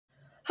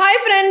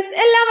Hi friends,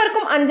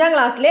 എല്ലാവർക്കും 5ാം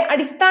ക്ലാസ്സിലെ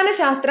അടിസ്ഥാന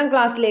ശാസ്ത്രം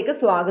ക്ലാസ്സിലേക്ക്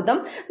സ്വാഗതം.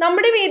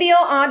 നമ്മുടെ വീഡിയോ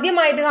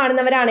ആദ്യമായിട്ട്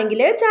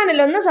കാണുന്നവരാണെങ്കിൽ ചാനൽ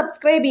ഒന്ന്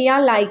സബ്സ്ക്രൈബ് ചെയ്യുക,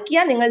 ലൈക്ക്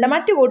ചെയ്യുക, നിങ്ങളുടെ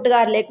മറ്റു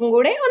കൂട്ടുകാരിലേക്കും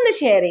കൂടെ ഒന്ന്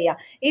ഷെയർ ചെയ്യുക.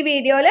 ഈ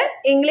വീഡിയോയിൽ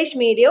ഇംഗ്ലീഷ്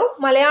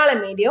മീഡിയവും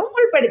മലയാളം മീഡിയവും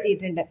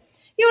ഉൾപ്പെടുത്തിയിട്ടുണ്ട്.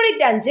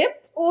 യൂണിറ്റ് 5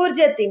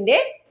 ഊർജത്തിന്റെ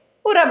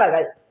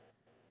ഉറവകൾ.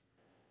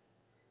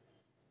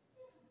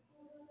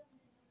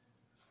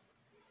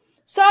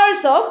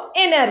 Source of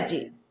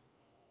energy.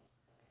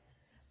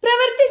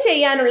 പ്രവൃത്തി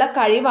ചെയ്യാനുള്ള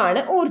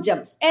കഴിവാണ് ഊർജം.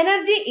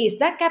 Energy is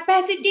the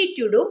capacity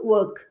to do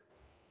work.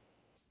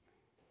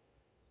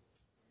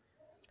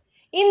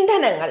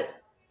 ഇന്ധനങ്ങൾ,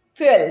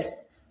 ഫ്യൂൽസ്.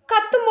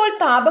 കത്തുമ്പോൾ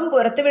താപം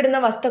പുറത്തുവിടുന്ന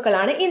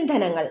വസ്തുക്കളാണ്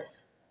ഇന്ധനങ്ങൾ.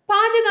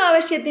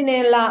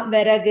 പാചകാവശ്യത്തിനുള്ള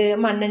വിറക്,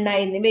 മണ്ണെണ്ണ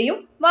എന്നിവയും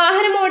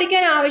വാഹനം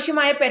ഓടിക്കാൻ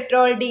ആവശ്യമായ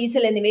പെട്രോൾ,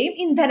 ഡീസൽ എന്നിവയും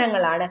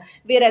ഇന്ധനങ്ങളാണ്.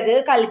 വിറക്,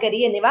 കൽക്കരി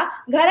എന്നിവ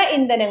ഖര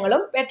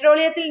ഇന്ധനങ്ങളും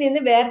പെട്രോളിയത്തിൽ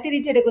നിന്ന്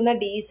വേർതിരിച്ചെടുക്കുന്ന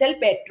ഡീസൽ,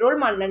 പെട്രോൾ,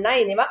 മണ്ണെണ്ണ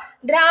എന്നിവ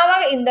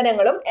ദ്രാവക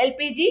ഇന്ധനങ്ങളും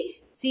LPG,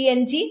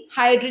 CNG,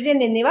 ഹൈഡ്രജൻ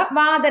എന്നിവ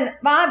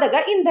വാതക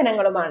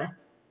ഇന്ധനങ്ങളുമാണ്.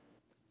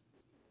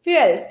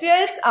 Fuels.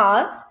 Fuels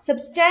are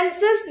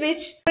substances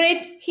which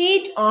generate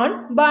heat on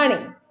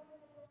burning.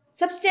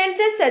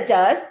 Substances such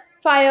as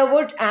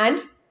firewood and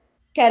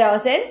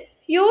kerosene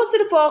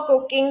used for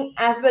cooking,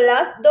 as well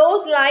as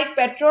those like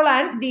petrol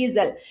and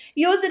diesel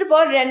used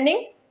for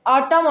running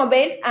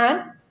automobiles and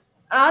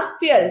are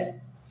fuels.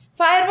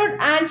 Firewood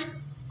and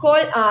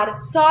coal are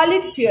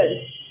solid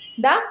fuels.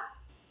 The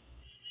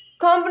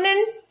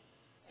components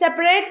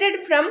separated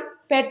from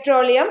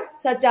petroleum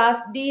such as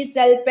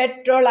diesel,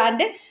 petrol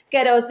and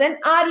kerosene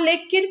are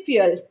liquid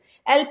fuels.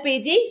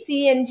 LPG,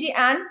 CNG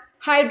and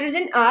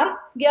hydrogen are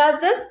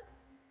gaseous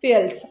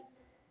fuels.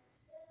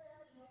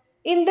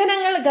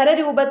 ഇന്ധനങ്ങൾ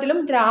ഖരരൂപത്തിലും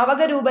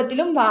ദ്രാവക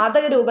രൂപത്തിലും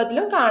വാതക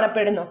രൂപത്തിലും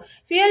കാണപ്പെടുന്നു.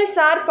 Fuels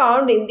are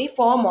found in the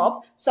form of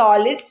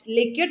solids,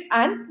 liquid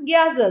and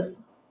gases.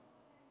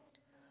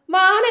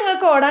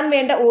 വാഹനങ്ങൾക്ക് ഓടാൻ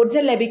വേണ്ട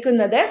ഊർജം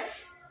ലഭിക്കുന്നത്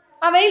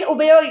അവയിൽ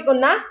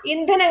ഉപയോഗിക്കുന്ന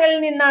ഇന്ധനങ്ങളിൽ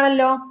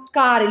നിന്നാണല്ലോ.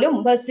 കാറിലും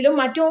ബസ്സിലും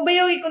മറ്റും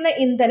ഉപയോഗിക്കുന്ന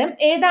ഇന്ധനം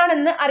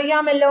ഏതാണെന്ന്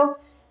അറിയാമല്ലോ.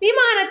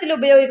 വിമാനത്തിൽ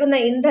ഉപയോഗിക്കുന്ന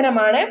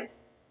ഇന്ധനമാണ്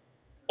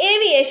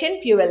ഏവിയേഷൻ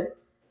ഫ്യൂവൽ.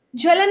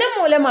 ജ്വലനം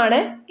മൂലമാണ്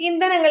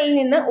ഇന്ധനങ്ങളിൽ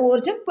നിന്ന്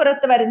ഊർജം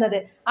പുറത്തു വരുന്നത്.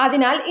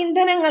 അതിനാൽ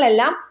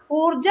ഇന്ധനങ്ങളെല്ലാം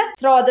ഊർജ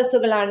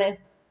സ്രോതസ്സുകളാണ്.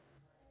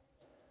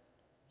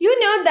 You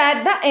know that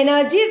the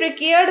energy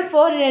required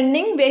for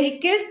running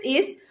vehicles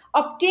is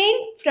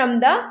obtained from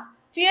the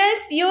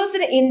fuels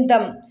used in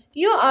them.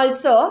 You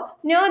also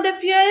know the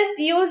fuels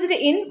used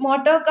in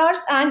motor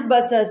cars and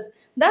buses.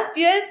 The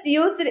fuels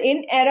used in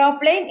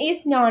aeroplane is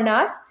known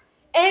as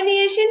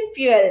aviation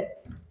fuel.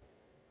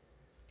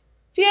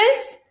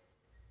 Fuels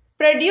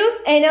produce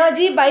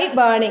energy by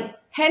burning.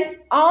 Hence,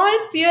 all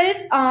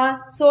fuels are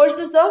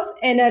sources of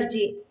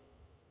energy.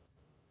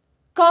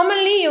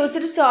 Commonly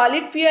used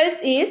solid fuels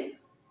is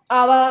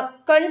our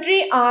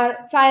country are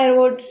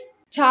firewood,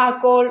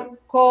 charcoal,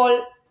 coal,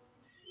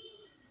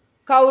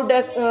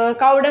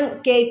 cow dung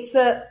cakes,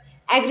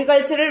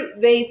 agricultural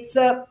wastes,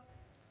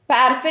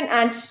 paraffin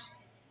and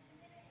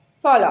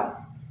follow.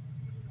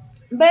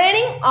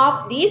 Burning of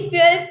these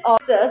fuels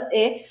causes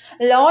a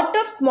lot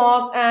of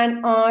smoke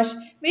and ash,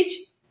 which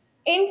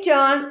in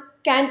turn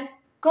can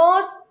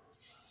cause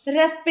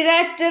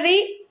respiratory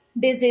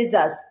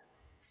diseases.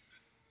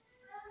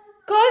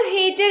 Coal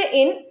heated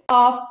in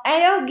of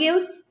air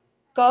gives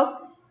coke.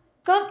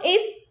 Coke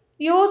is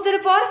used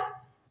for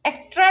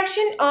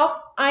extraction of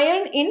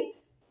iron in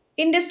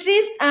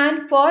industries and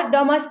for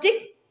domestic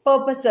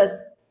purposes.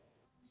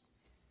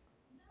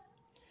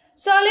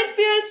 Solid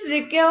fuels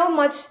require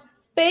much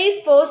space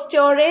for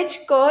storage.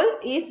 Coal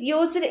is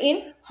used in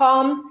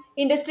homes,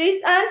 industries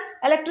and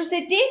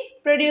electricity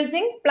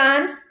producing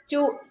plants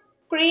to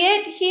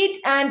create heat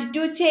and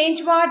to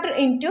change water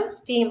into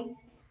steam.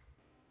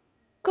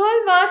 Coal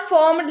was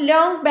formed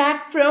long back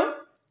from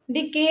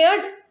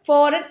decayed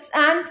forests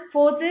and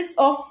fossils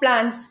of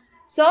plants,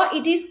 so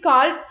it is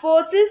called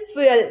fossil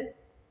fuel.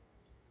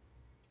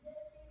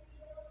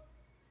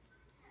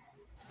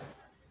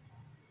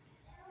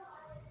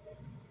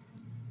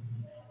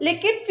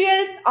 Liquid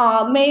fuels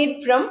are made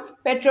from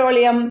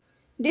petroleum.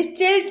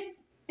 Distilled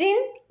thin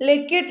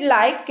liquid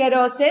like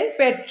kerosene,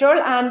 petrol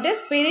and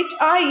spirit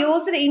are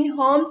used in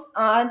homes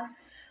and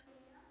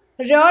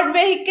road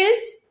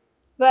vehicles,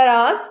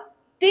 whereas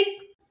thick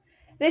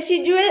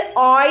residual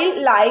oil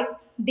like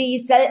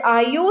diesel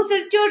are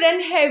used to run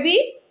heavy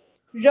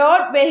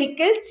road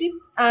vehicles,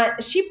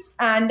 ships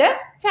and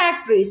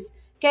factories.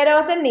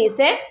 Kerosene is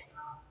a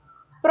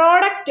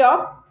product of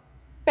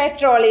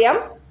petroleum.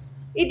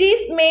 It is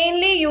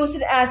mainly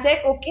used as a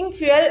cooking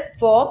fuel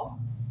for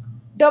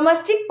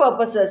domestic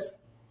purposes.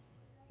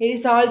 It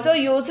is also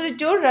used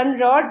to run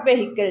road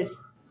vehicles.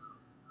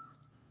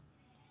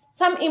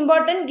 Some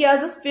important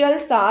gaseous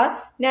fuels are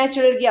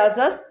natural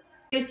gases,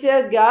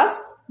 natural gas,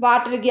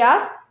 water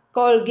gas,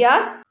 coal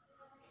gas,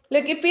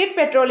 liquefied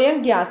petroleum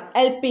gas,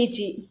 LPG.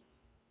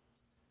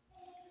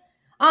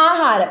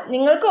 ആഹാരം.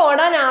 നിങ്ങൾക്ക്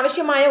ഓടാൻ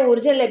ആവശ്യമായ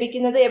ഊർജം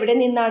ലഭിക്കുന്നത് എവിടെ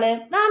നിന്നാണ്?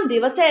 നാം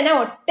ദിവസേന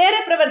ഒട്ടേറെ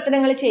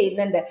പ്രവർത്തനങ്ങൾ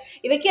ചെയ്യുന്നുണ്ട്.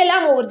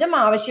 ഇവയ്ക്കെല്ലാം ഊർജം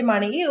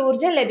ആവശ്യമാണ്. ഈ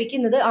ഊർജം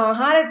ലഭിക്കുന്നത്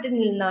ആഹാരത്തിൽ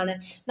നിന്നാണ്.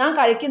 നാം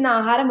കഴിക്കുന്ന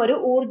ആഹാരം ഒരു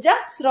ഊർജ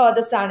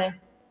സ്രോതസ്സാണ്.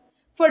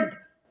 Food.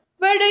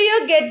 Where do you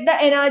get the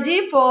energy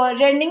for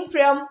running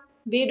from?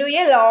 We do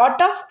a lot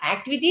of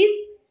activities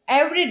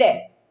every day.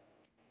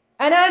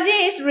 Energy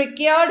is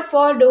required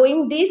for doing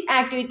these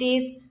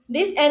activities.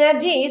 This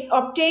energy is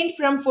obtained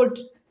from food.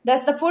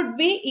 Thus, the food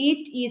we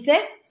eat is a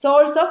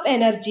source of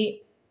energy.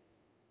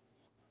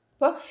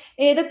 അപ്പോൾ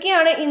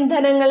ഏതൊക്കെയാണ്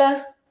ഇന്ധനങ്ങൾ?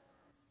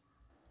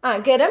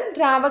 ഖരം,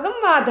 ദ്രാവകം,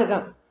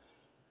 വാതകം.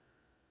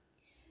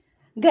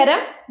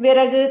 ഖരം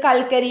വിറക്,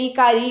 കൽക്കരി,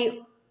 കരി,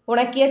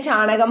 ഉണക്കിയ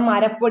ചാണകം,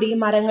 മരപ്പൊടി,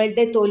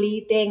 മരങ്ങളുടെ തൊലി,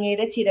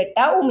 തേങ്ങയുടെ ചിരട്ട,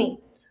 ഉമി.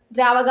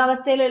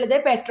 ദ്രാവകാവസ്ഥയിലുള്ളത്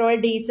പെട്രോൾ,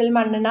 ഡീസൽ,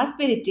 മണ്ണെണ്ണ,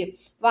 സ്പിരിറ്റ്.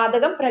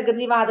 വാതകം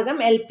പ്രകൃതി വാതകം,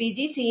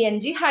 LPG,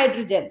 CNG,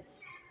 hydrogen.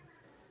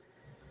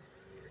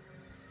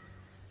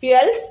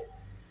 Fuels,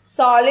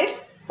 solids,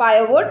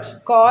 firewood,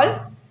 coal,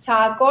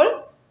 charcoal,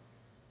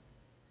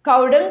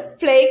 cow dung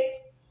flakes,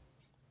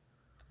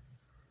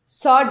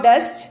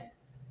 sawdust,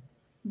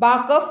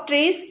 bark of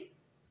trees,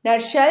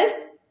 nutshells,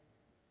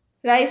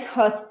 rice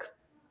husk.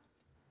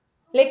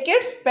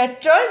 Liquids,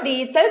 petrol,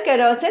 diesel,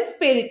 kerosene,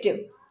 spirit.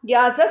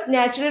 Gases,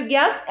 natural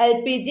gas,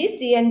 LPG,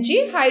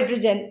 CNG,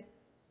 hydrogen.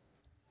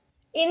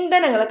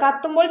 ഇന്ധനങ്ങൾ.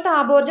 കത്തുമ്പോൾ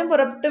താപോർജ്ജം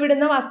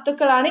പുറത്തുവിടുന്ന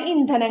വസ്തുക്കളാണ്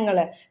ഇന്ധനങ്ങൾ.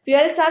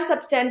 Fuels are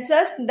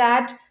substances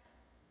that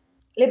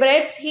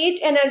liberates heat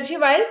energy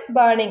while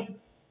burning.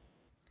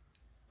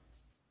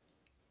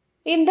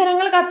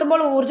 ഇന്ധനങ്ങൾ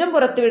കത്തുമ്പോൾ ഊർജം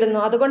പുറത്തുവിടുന്നു.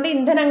 അതുകൊണ്ട്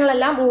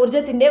ഇന്ധനങ്ങളെല്ലാം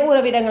ഊർജത്തിന്റെ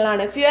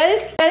ഉറവിടങ്ങളാണ്.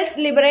 Fuels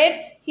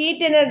liberates heat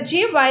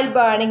energy while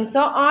burning.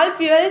 So all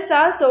fuels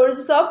are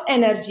sources of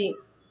energy.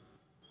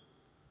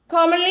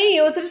 Commonly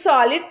used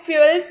solid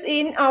fuels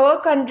in our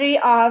country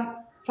are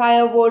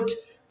firewood,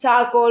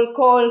 charcoal,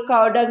 coal,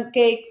 cow dung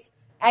cakes,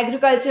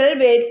 agricultural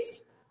waste,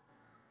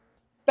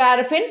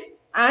 paraffin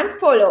and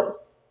tallow.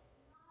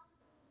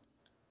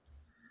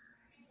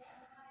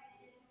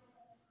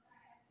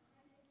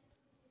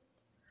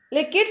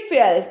 Liquid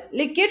fuels.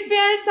 Liquid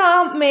fuels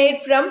are made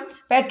from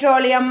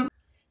petroleum.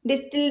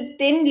 Distilled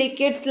thin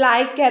liquids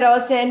like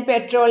kerosene,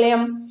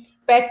 petroleum,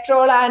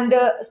 petrol and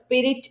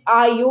spirit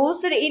are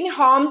used in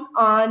homes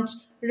and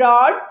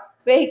road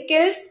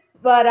vehicles,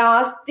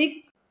 whereas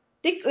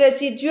thick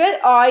residual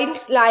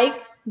oils like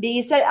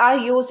diesel are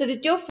used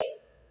to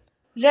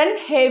run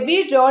heavy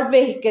road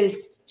vehicles,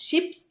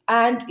 ships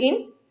and in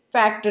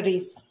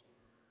factories.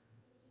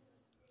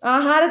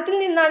 ആഹാരത്തിൽ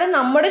നിന്നാണ്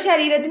നമ്മുടെ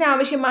ശരീരത്തിന്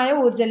ആവശ്യമായ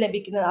ഊർജം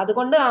ലഭിക്കുന്നത്.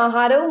 അതുകൊണ്ട്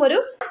ആഹാരവും ഒരു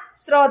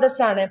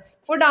സ്രോതസ്സാണ്.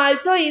 Food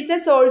also is A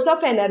source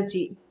of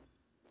energy.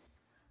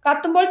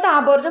 കത്തുമ്പോൾ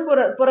താപോർജ്ജം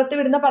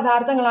പുറത്തുവിടുന്ന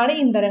പദാർത്ഥങ്ങളാണ്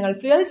ഇന്ധനങ്ങൾ.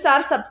 Fuels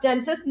R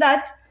substances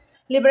that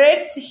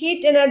liberates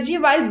heat energy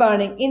while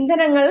burning.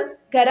 ഇന്ധനങ്ങൾ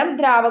ഖരം,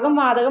 ദ്രാവകം,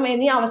 വാതകം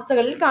എന്നീ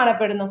അവസ്ഥകളിൽ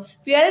കാണപ്പെടുന്നു.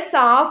 Fuels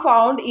are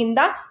found in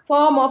the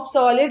form of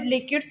solid,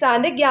 liquids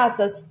and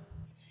gases.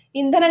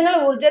 ഇന്ധനങ്ങൾ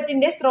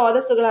ഊർജത്തിന്റെ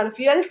സ്രോതസ്സുകളാണ്.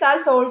 Fuels R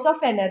source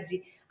of energy.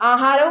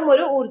 ആഹാരവും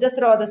ഒരു ഊർജ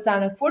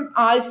സ്രോതസ്സാണ്. Food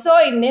also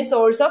in A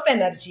source of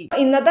energy.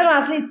 ഇന്നത്തെ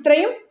ക്ലാസ്സിൽ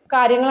ഇത്രയും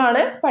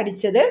കാര്യങ്ങളാണ്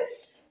പഠിച്ചത്.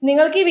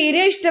 നിങ്ങൾക്ക് ഈ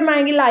വീഡിയോ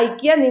ഇഷ്ടമായെങ്കിൽ ലൈക്ക്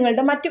ചെയ്യുക,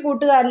 നിങ്ങളുടെ മറ്റു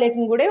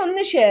കൂട്ടുകാരിലേക്കും കൂടെ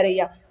ഒന്ന് ഷെയർ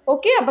ചെയ്യുക.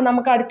 ഓക്കെ, അപ്പം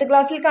നമുക്ക് അടുത്ത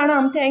ക്ലാസ്സിൽ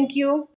കാണാം. താങ്ക്